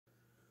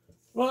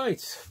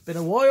Right, been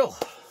a while.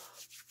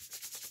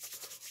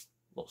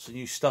 Lots of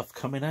new stuff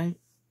coming out.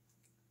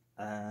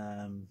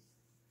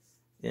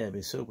 Yeah,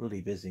 been so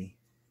bloody busy.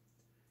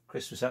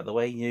 Christmas out the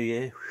way, New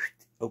Year.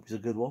 Hope it's a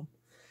good one.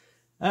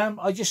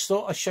 I just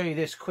thought I'd show you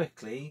this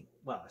quickly.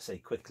 Well, I say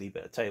quickly,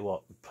 but I tell you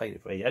what, we played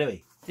it for ages.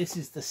 Anyway, this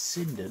is the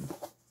Sinden.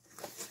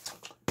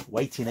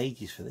 Waiting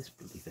ages for this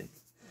bloody thing.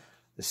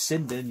 The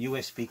Sinden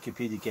USB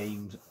computer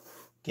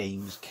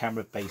games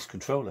camera-based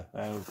controller.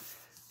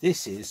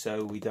 This is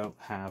so we don't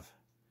have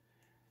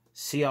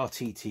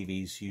CRT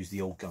TVs use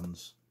the old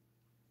guns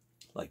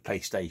like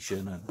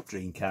PlayStation and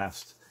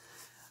Dreamcast,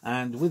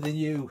 and with the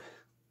new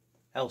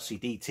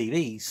LCD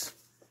TVs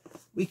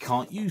we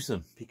can't use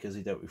them because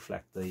they don't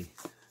reflect the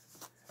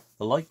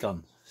light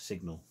gun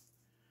signal.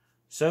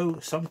 So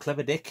some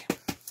clever dick,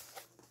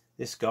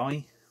 this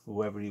guy,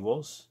 whoever he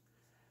was,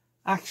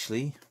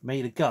 actually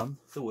made a gun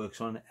that works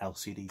on an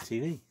LCD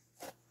TV.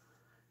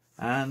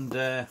 And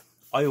I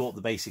bought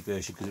the basic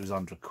version because it was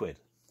under £1.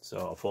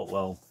 So I thought,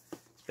 well,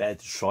 it's better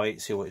to try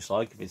it, see what it's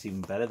like. If it's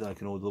even better, then I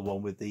can order the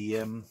one with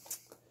the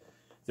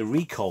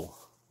recoil,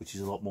 which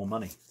is a lot more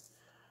money.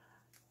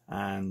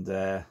 And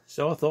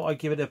so I thought I'd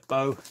give it a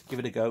go.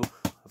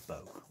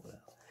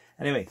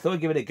 Anyway, thought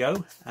I'd give it a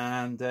go,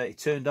 and it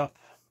turned up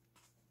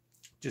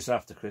just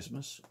after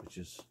Christmas, which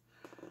is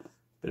a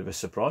bit of a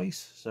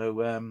surprise.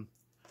 So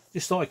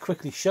just thought I'd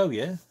quickly show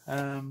you.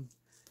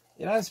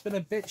 It has been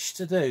a bitch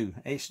to do.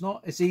 It's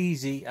not as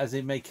easy as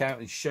they make out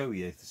and show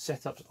you. The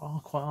setups are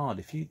quite hard.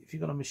 If you've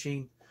got a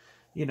machine,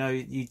 you know,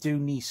 you do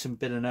need some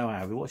bit of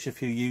know-how. We watch a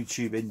few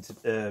YouTube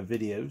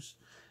videos,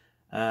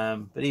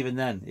 but even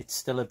then, it's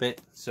still a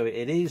bit. So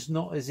it is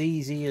not as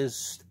easy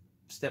as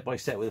step by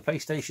step with a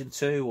PlayStation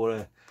 2,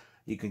 or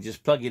you can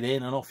just plug it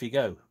in and off you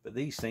go. But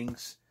these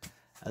things,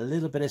 a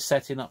little bit of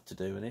setting up to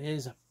do, and it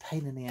is a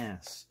pain in the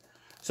ass.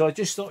 So I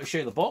just thought I'd show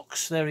you the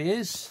box. There he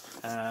is.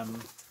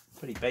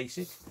 Pretty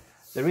basic.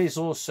 There is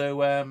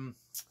also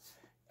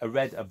a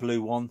red, a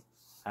blue one,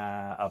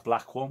 a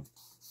black one,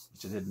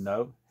 which I didn't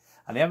know.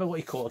 And they have what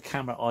you call a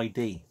camera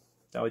ID.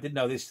 Now, I didn't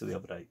know this till the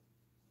other day.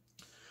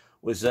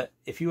 Was that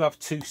if you have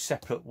two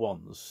separate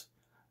ones,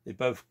 they've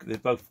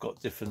both got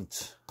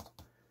different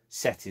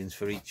settings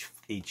for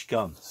each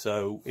gun.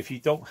 So if you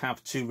don't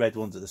have two red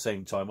ones at the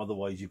same time,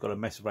 otherwise you've got to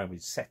mess around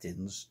with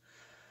settings.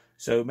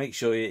 So make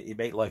sure you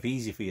make life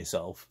easy for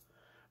yourself.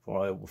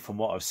 From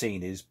what I've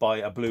seen, is buy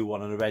a blue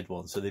one and a red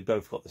one, so they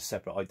both got the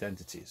separate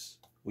identities,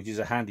 which is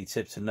a handy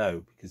tip to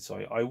know, because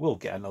I will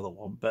get another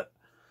one, but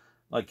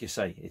like you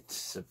say,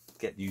 it's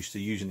get used to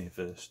using it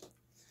first.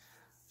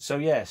 So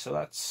yeah, so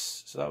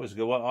that was a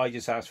good one. I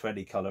just asked for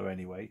any colour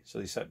anyway, so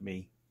they sent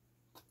me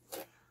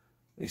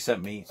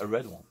a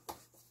red one.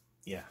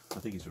 Yeah, I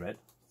think it's red.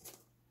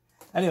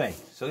 Anyway,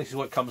 so this is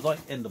what it comes like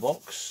in the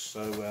box.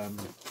 So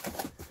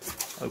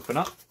open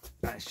up.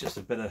 It's just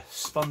a bit of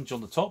sponge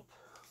on the top.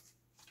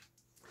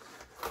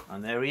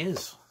 And there he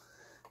is.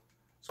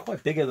 It's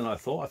quite bigger than I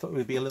thought. I thought it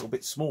would be a little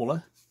bit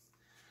smaller.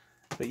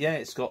 But yeah,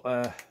 it's got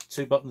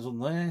 2 buttons on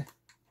there,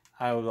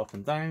 arrows up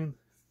and down,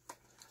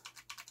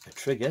 a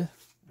trigger,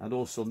 and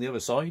also on the other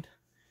side,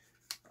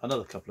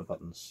 another couple of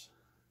buttons.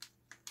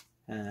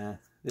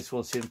 This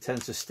one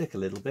tends to stick a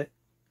little bit.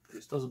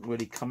 It doesn't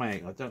really come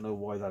out. I don't know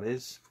why that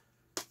is,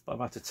 but I've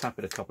had to tap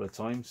it a couple of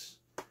times.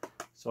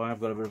 So I have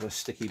got a bit of a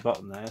sticky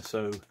button there,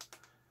 so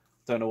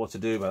don't know what to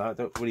do about that.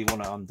 I don't really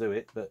want to undo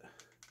it, but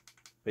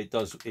it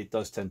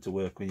does tend to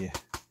work when you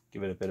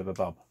give it a bit of a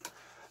bump.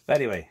 But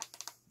anyway,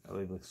 I'll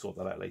be able to sort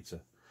that out later.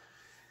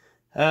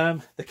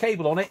 The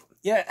cable on it,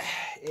 yeah,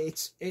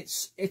 it's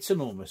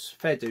enormous.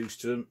 Fair dues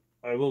to them.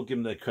 I will give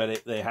them the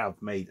credit. They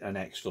have made an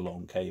extra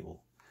long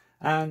cable,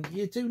 and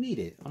you do need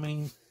it. I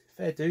mean,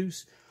 fair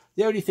dues.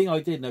 The only thing I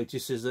did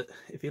notice is that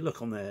if you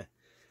look on there,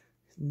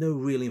 no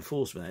real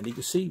enforcement, and you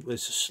can see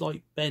there's a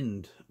slight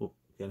bend. Oh,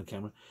 get on the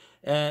camera.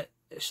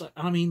 It's like,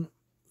 I mean,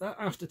 that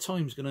after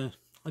time's gonna,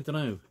 I don't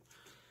know.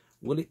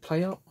 Will it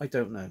play up? I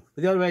don't know.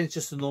 But the other end is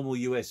just a normal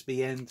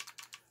USB end.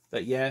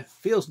 But yeah,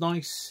 feels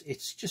nice.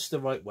 It's just the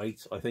right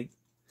weight, I think.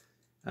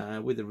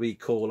 With the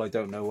recoil, I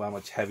don't know how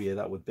much heavier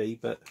that would be.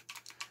 But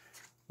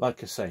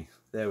like I say,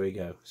 there we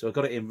go. So I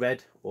got it in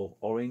red or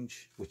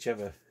orange,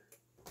 whichever.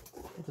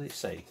 What does it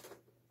say?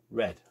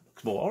 Red.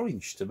 Looks more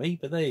orange to me,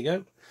 but there you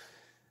go.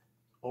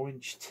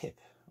 Orange tip.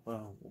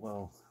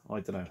 Well,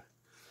 I don't know.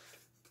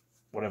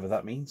 Whatever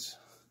that means.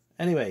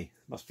 Anyway,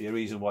 must be a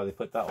reason why they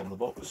put that on the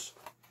box.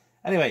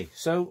 Anyway,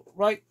 so,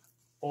 right,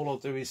 all I'll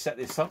do is set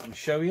this up and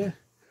show you.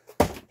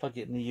 Plug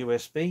it in the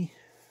USB.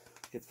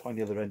 Get to find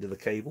the other end of the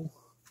cable.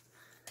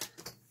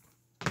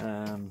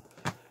 Plug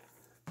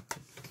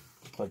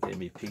it in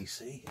my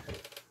PC.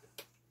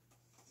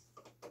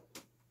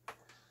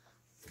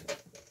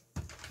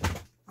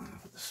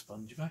 Put the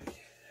sponge back.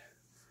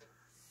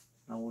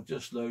 Now we'll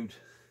just load.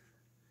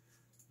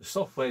 The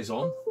software's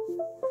on.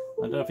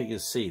 I don't know if you can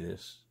see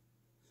this,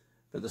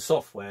 but the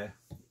software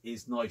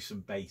is nice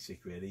and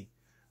basic, really.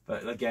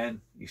 But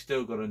again, you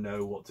still got to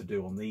know what to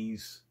do on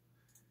these.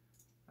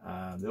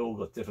 They've all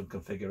got different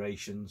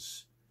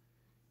configurations.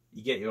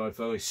 you get your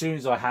iPhone. As soon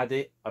as I had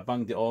it, I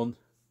bunged it on.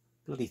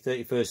 Bloody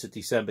 31st of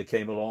December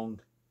came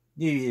along.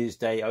 New Year's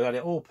Day, I had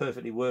it all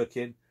perfectly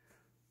working.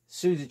 As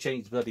soon as it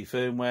changed the bloody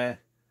firmware,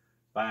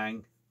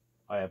 bang,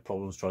 I had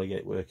problems trying to get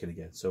it working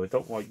again. So I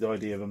don't like the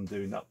idea of them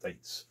doing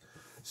updates.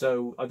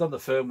 So I've done the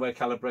firmware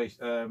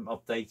calibration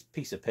update,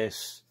 piece of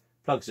piss,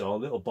 plugs it on,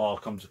 a little bar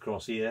comes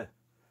across here,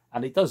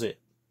 and it does it.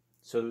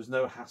 So there's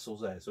no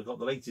hassles there. So I've got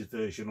the latest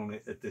version on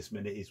it at this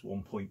minute is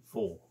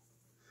 1.4.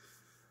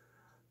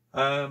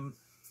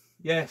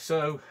 Yeah,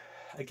 so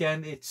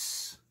again,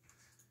 it's,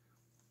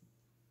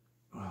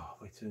 oh,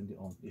 I turned it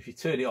on. If you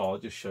turn it on, I'll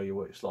just show you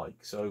what it's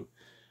like. So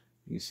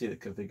you can see the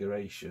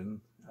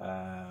configuration.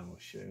 I'll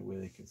show you where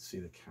they can see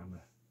the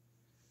camera.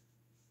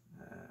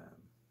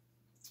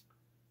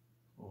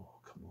 Oh,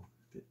 come on,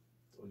 a bit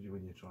dodgy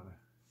when you're trying to.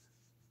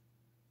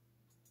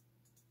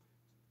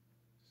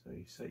 So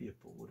you set your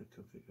board and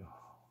configure.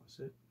 Oh, that's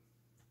it.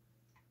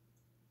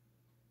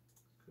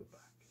 Go back.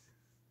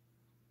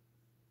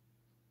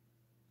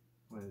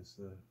 Where's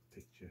the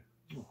picture?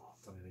 Oh,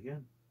 I've done it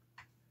again.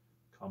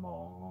 Come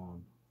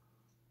on.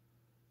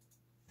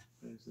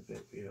 Where's the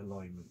bit with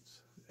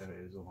alignment? There it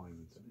is,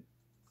 alignment in it.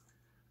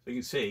 So you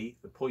can see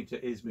the pointer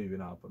is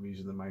moving up. I'm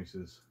using the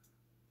mouse's.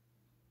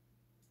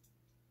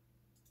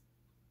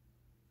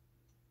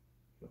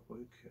 Got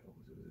work.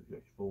 Got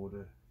your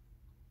border.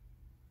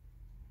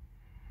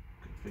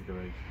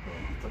 Configuration. Oh,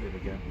 I've done it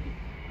again.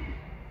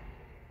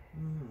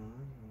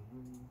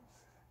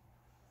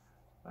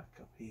 Back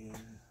up here.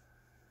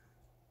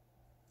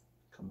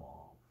 Come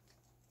on.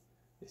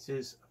 This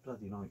is a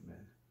bloody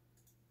nightmare.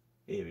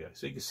 Here we go.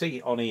 So you can see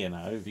it on here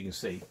now. If you can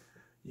see,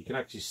 you can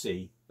actually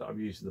see that I'm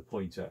using the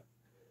pointer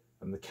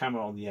and the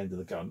camera on the end of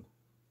the gun.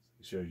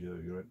 It shows you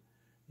that you're in.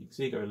 You can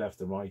see it going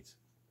left and right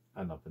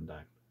and up and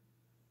down.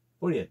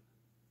 Brilliant.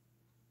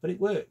 But it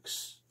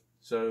works.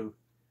 So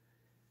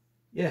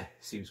yeah,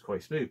 it seems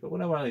quite smooth. But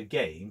when I run a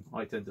game,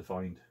 I tend to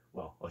find,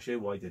 well, I'll show you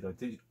what I did.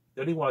 The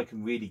only one I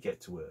can really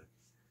get to work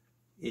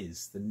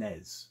is the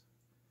NES.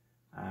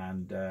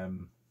 And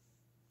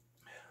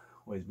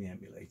where's my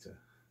emulator?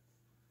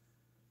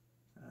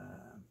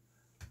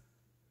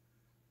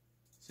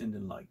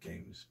 Sinden like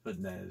games, but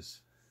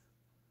NES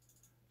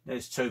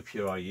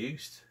Topia I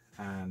used,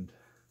 and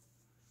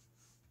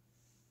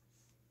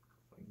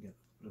if I can get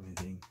the blooming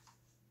thing,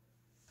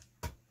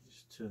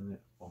 just turn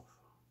it off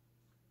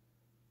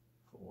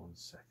for 1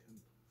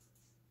 second.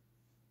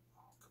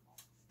 Oh, come on.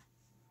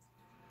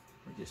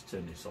 Let me just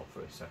turn this off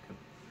for a second.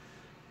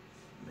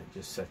 And then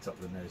just set up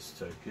the NES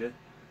Topia.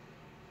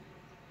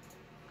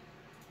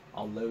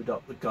 I'll load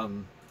up the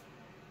gun,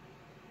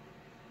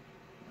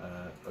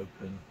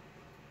 open.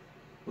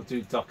 We'll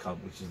do Duck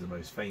Hunt, which is the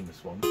most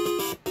famous one.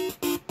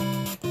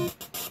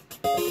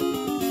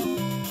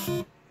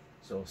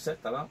 So I'll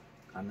set that up,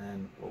 and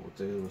then what we'll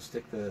do, we'll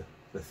stick the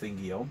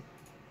thingy on,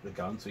 the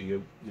gun. So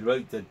you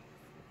load the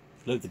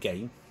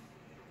game,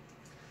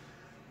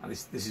 and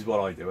this is what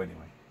I do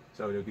anyway.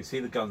 So you can see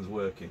the gun's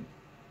working.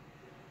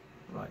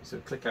 Right, so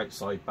click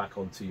outside back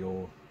onto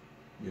your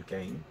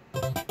game.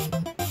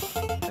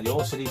 And you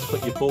also need to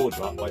put your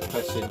border up by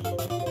pressing,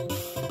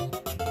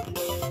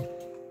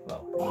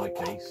 well, in my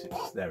case,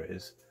 there it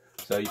is.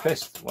 So you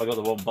press, well, I got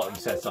the one button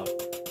set up,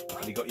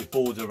 and you got your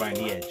border around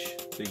the edge.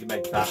 So you can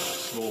make that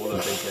smaller,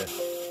 bigger.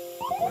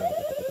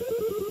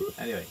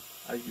 Anyway,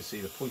 as you can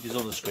see, the pointer's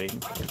on the screen.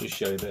 I'll just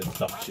show you a bit of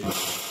duck shoot.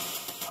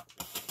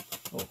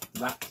 Oh,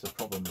 that's a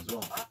problem as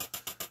well.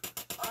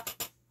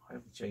 I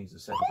haven't changed the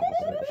settings,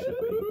 so it should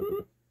be.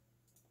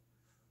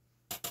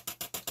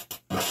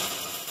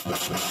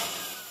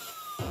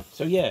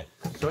 So yeah,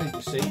 so as you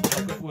can see,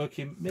 I've got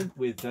working mint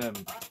with duck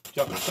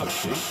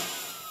shoot.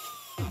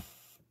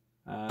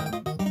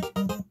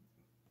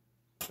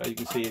 So you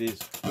can see it is.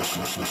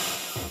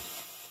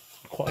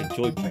 I quite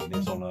enjoy playing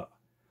this on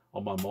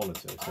my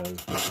monitor. So,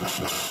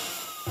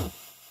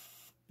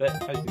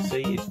 but as you can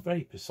see, it's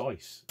very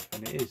precise,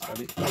 and it is, and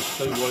it does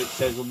show what it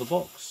says on the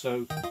box.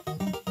 So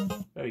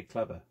very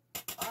clever.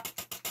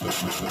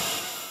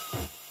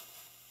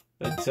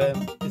 But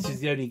this is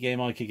the only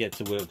game I could get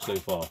to work so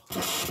far.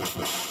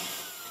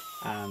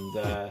 And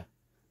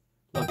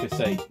like I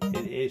say,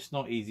 it's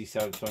not easy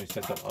trying to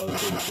set up other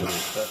things with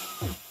it, but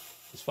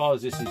as far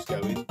as this is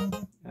going,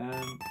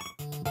 I'm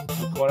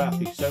quite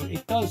happy. So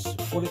it does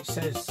what it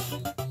says.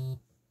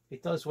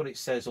 It does what it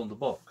says on the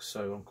box.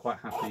 So I'm quite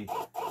happy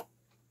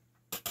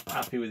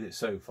with it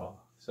so far.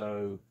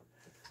 So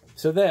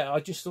there, I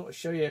just thought I'd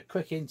show you a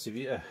quick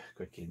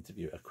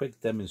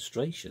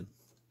demonstration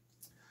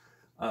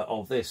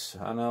of this,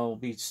 and I'll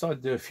be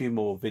starting to do a few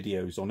more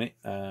videos on it.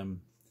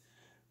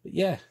 But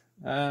yeah,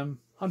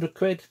 100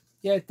 quid,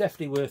 yeah,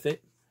 definitely worth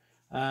it.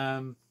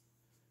 Like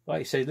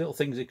I say, little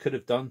things it could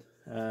have done,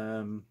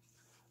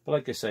 but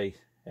like I say,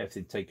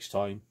 everything takes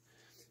time.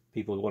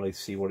 People want to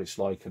see what it's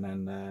like, and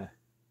then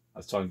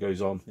as time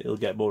goes on, it'll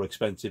get more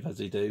expensive as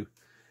they do,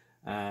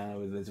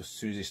 as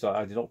soon as they start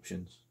adding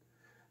options.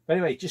 But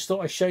anyway, just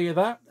thought I'd show you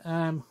that.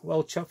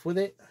 Well chuffed with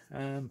it.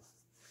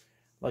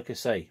 Like I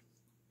say,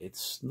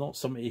 it's not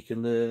something you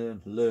can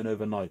learn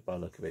overnight by the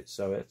look of it.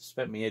 So it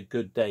spent me a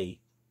good day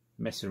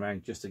messing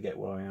around just to get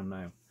where I am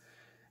now.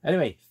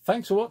 Anyway,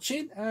 thanks for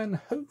watching, and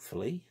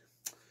hopefully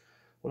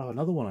we'll have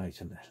another one out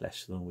in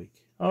less than a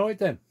week. All right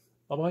then,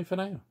 bye bye for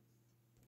now.